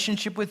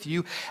relationship with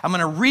you. I'm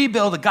going to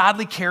rebuild a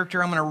godly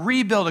character. I'm going to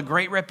rebuild a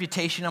great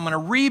reputation. I'm going to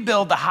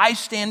rebuild the high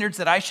standards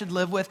that I should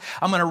live with.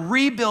 I'm going to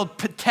rebuild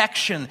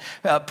protection,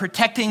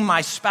 protecting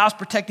my spouse,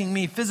 protecting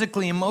me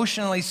physically,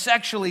 emotionally,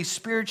 sexually,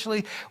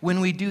 spiritually.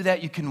 When we do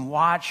that, you can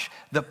watch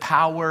the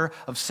power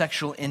of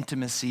sexual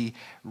intimacy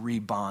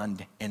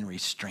rebond and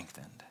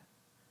re-strengthened.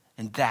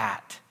 And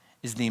that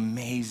is the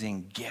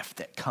amazing gift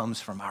that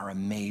comes from our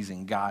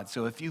amazing God.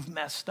 So if you've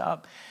messed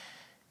up,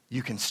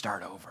 you can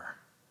start over.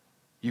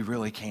 You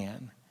really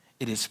can.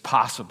 It is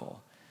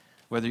possible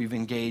whether you've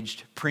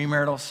engaged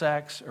premarital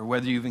sex or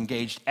whether you've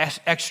engaged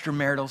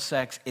extramarital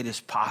sex, it is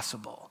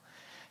possible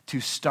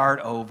to start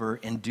over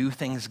and do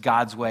things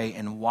God's way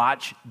and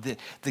watch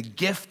the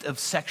gift of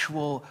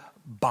sexual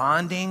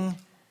bonding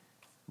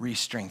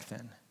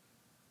re-strengthen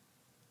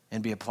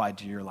and be applied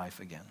to your life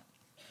again.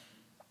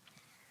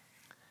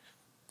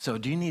 So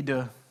do you need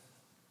to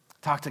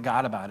talk to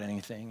God about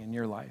anything in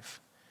your life?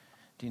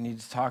 Do you need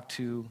to talk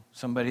to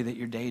somebody that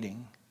you're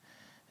dating?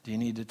 Do you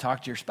need to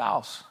talk to your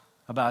spouse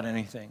about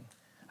anything?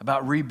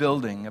 About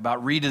rebuilding,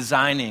 about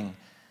redesigning,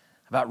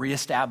 about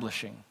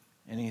reestablishing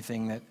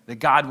anything that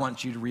God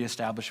wants you to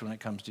reestablish when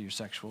it comes to your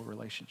sexual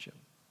relationship?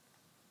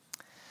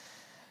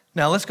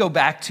 Now let's go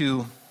back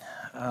to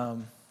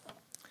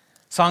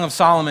Song of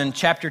Solomon,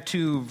 chapter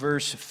 2,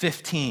 verse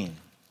 15.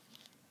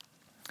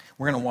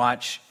 We're going to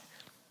watch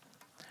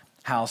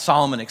how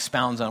Solomon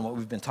expounds on what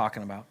we've been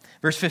talking about.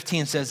 Verse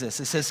 15 says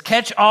this. It says,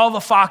 "Catch all the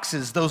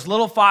foxes, those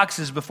little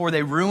foxes, before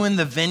they ruin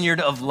the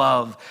vineyard of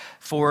love,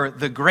 for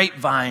the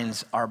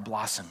grapevines are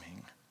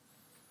blossoming."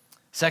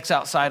 Sex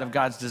outside of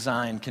God's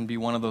design can be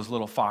one of those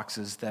little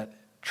foxes that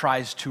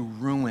tries to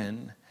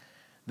ruin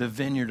the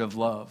vineyard of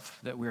love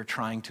that we're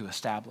trying to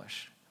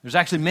establish. There's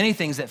actually many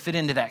things that fit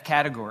into that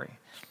category.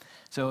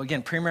 So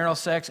again, premarital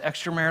sex,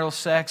 extramarital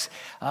sex,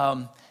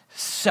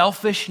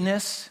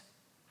 selfishness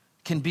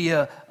can be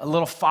a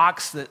little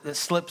fox that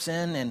slips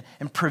in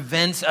and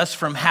prevents us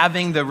from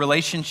having the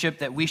relationship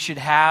that we should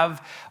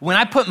have. When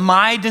I put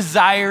my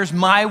desires,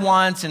 my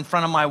wants in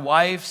front of my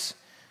wife's,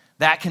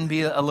 that can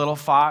be a little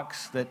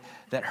fox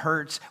that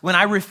hurts. When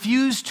I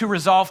refuse to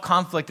resolve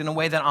conflict in a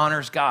way that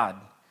honors God,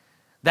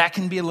 that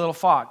can be a little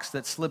fox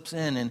that slips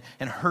in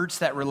and hurts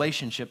that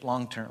relationship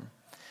long term.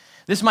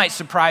 This might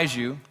surprise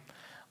you,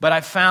 but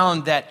I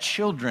found that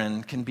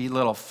children can be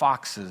little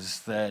foxes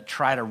that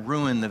try to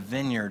ruin the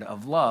vineyard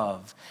of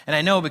love. And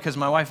I know because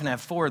my wife and I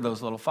have 4 of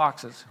those little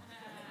foxes.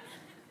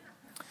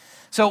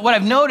 So what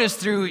I've noticed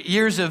through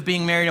years of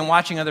being married and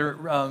watching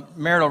other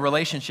marital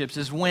relationships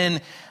is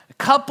when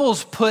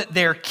couples put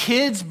their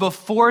kids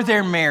before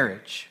their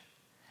marriage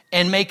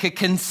and make a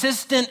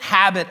consistent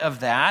habit of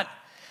that,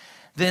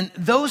 then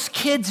those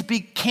kids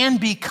can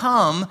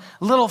become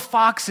little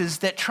foxes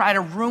that try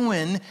to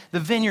ruin the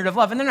vineyard of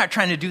love. And they're not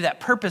trying to do that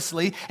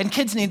purposely. And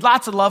kids need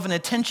lots of love and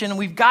attention, and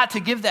we've got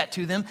to give that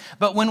to them.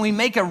 But when we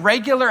make a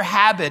regular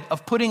habit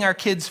of putting our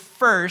kids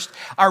first,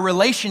 our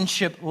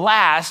relationship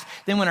last,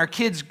 then when our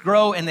kids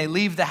grow and they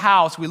leave the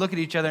house, we look at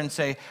each other and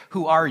say,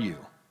 "Who are you?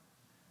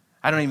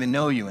 I don't even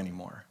know you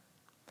anymore."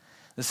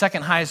 The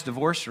second highest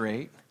divorce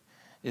rate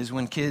is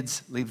when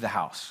kids leave the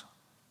house.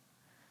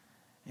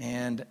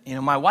 And,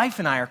 my wife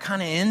and I are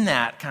kind of in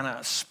that kind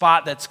of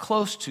spot that's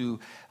close to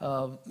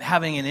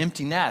having an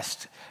empty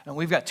nest. And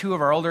we've got 2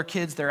 of our older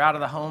kids. They're out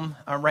of the home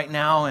right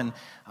now,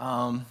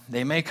 and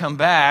they may come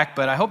back,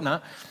 but I hope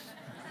not.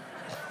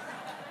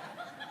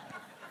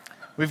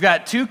 We've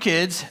got 2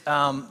 kids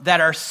that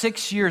are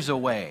 6 years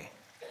away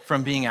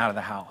from being out of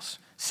the house.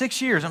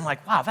 6 years. I'm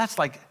like, wow, that's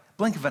like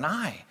blink of an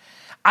eye.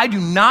 I do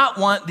not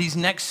want these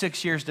next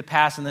 6 years to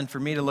pass and then for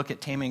me to look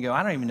at Tammy and go,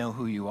 "I don't even know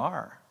who you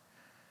are."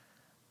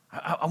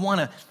 I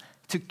want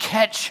to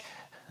catch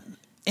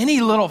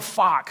any little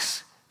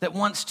fox that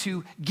wants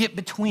to get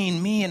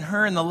between me and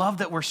her and the love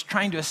that we're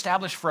trying to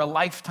establish for a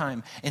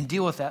lifetime and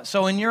deal with that.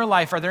 So in your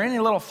life, are there any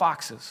little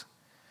foxes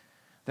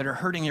that are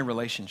hurting your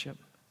relationship?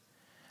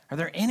 Are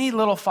there any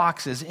little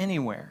foxes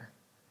anywhere?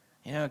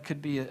 It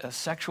could be a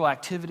sexual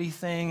activity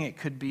thing. It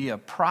could be a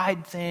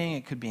pride thing.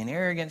 It could be an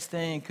arrogance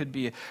thing. It could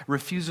be a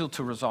refusal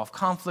to resolve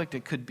conflict.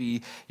 It could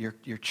be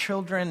your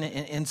children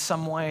in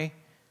some way.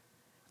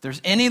 If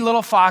there's any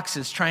little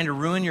foxes trying to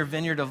ruin your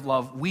vineyard of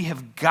love, we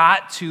have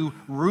got to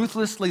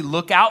ruthlessly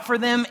look out for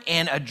them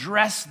and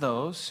address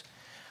those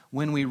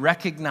when we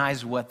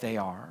recognize what they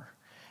are.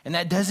 And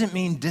that doesn't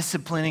mean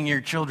disciplining your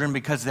children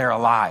because they're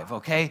alive,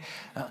 okay?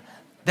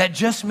 That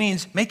just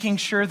means making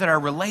sure that our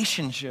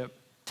relationship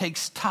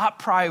takes top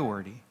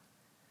priority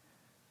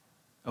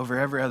over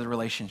every other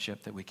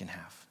relationship that we can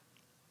have.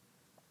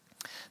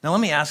 Now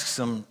let me ask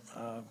some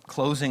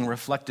closing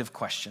reflective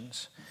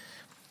questions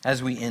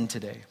as we end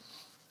today.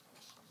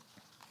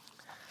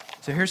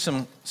 So here's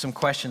some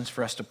questions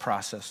for us to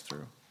process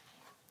through.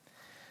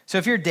 So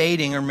if you're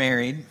dating or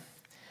married,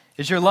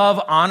 is your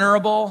love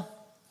honorable,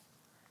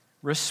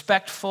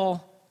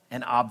 respectful,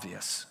 and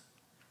obvious?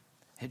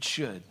 It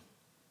should.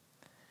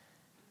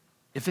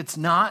 If it's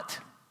not,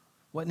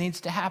 what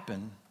needs to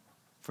happen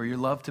for your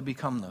love to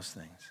become those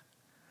things?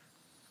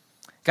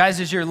 Guys,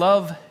 is your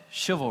love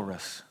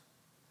chivalrous?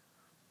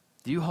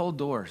 Do you hold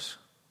doors?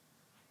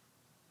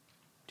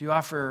 Do you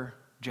offer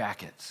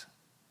jackets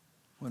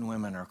when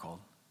women are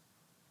cold?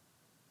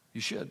 You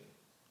should.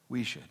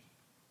 We should.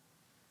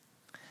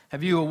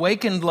 Have you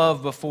awakened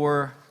love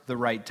before the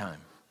right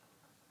time?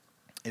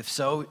 If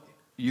so,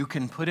 you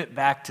can put it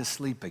back to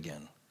sleep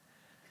again.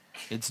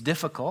 It's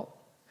difficult,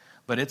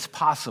 but it's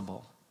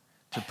possible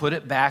to put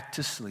it back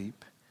to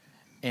sleep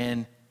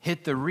and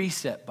hit the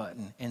reset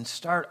button and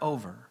start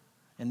over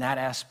in that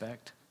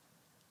aspect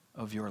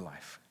of your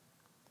life.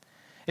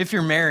 If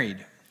you're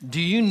married, Do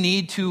you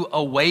need to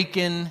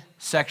awaken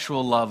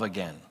sexual love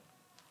again?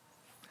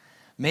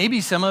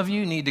 Maybe some of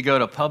you need to go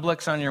to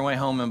Publix on your way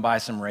home and buy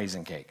some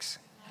raisin cakes.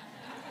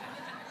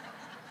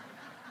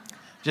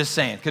 Just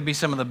saying, could be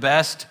some of the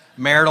best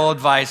marital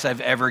advice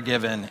I've ever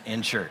given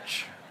in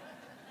church.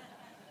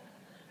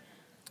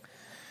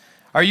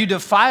 Are you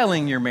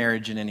defiling your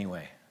marriage in any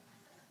way?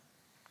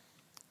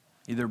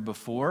 Either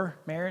before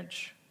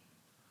marriage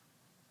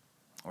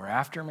or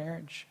after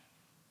marriage?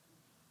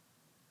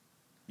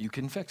 You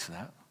can fix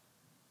that.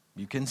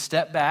 You can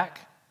step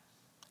back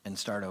and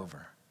start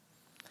over.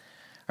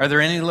 Are there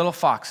any little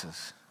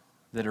foxes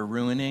that are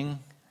ruining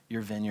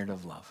your vineyard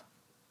of love?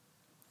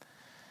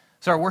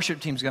 So our worship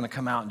team's going to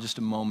come out in just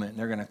a moment, and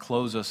they're going to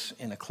close us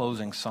in a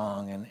closing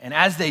song. And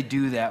as they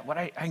do that, what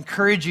I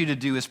encourage you to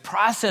do is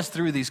process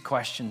through these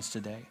questions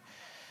today.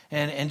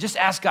 And just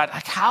ask God,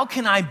 like, how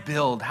can I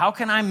build? How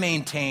can I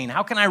maintain?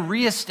 How can I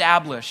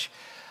reestablish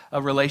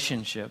a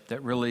relationship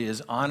that really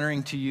is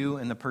honoring to you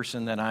and the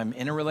person that I'm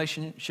in a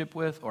relationship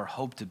with or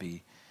hope to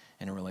be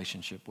in a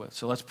relationship with?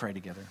 So let's pray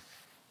together.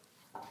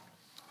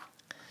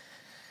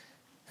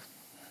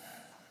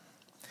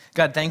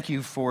 God, thank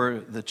you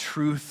for the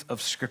truth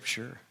of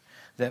Scripture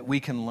that we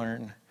can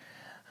learn.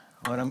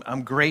 Lord,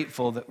 I'm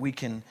grateful that we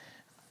can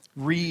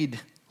read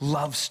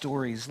love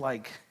stories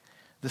like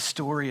the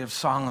story of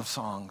Song of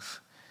Songs,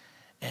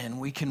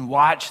 and we can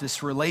watch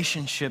this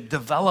relationship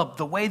develop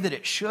the way that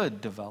it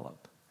should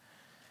develop.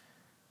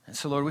 And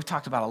so, Lord, we've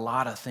talked about a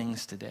lot of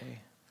things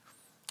today.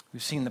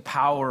 We've seen the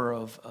power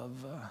of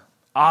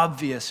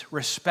obvious,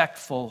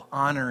 respectful,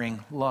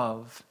 honoring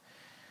love.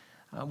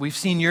 We've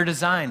seen your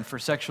design for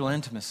sexual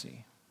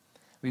intimacy.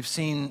 We've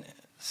seen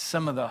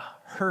some of the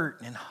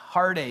hurt and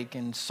heartache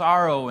and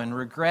sorrow and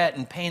regret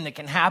and pain that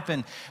can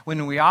happen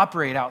when we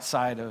operate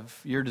outside of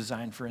your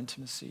design for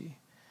intimacy.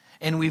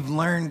 And we've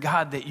learned,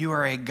 God, that you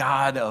are a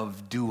God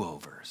of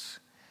do-overs.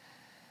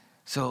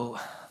 So,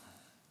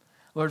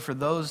 Lord, for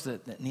those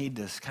that need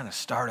to kind of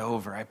start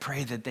over, I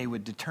pray that they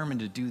would determine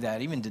to do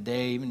that, even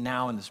today, even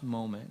now in this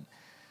moment.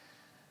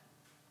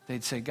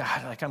 They'd say,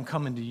 God, like, I'm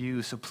coming to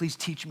you, so please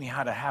teach me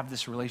how to have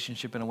this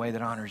relationship in a way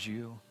that honors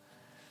you.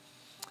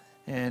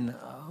 And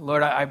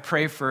Lord, I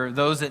pray for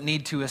those that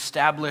need to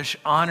establish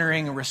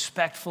honoring and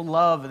respectful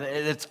love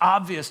that's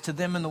obvious to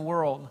them in the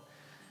world.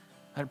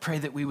 I pray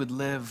that we would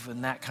live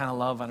in that kind of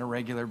love on a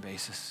regular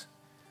basis.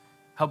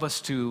 Help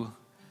us to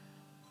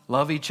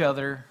love each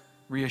other,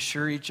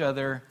 reassure each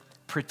other,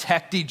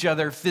 protect each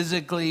other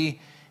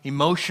physically,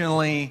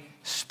 emotionally,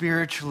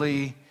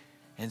 spiritually,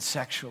 and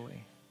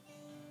sexually.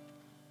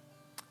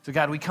 So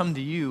God, we come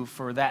to you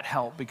for that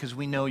help because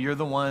we know you're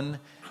the one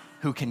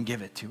who can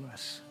give it to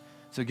us.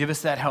 So give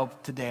us that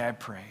help today, I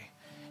pray.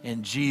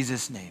 In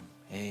Jesus' name,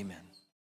 amen.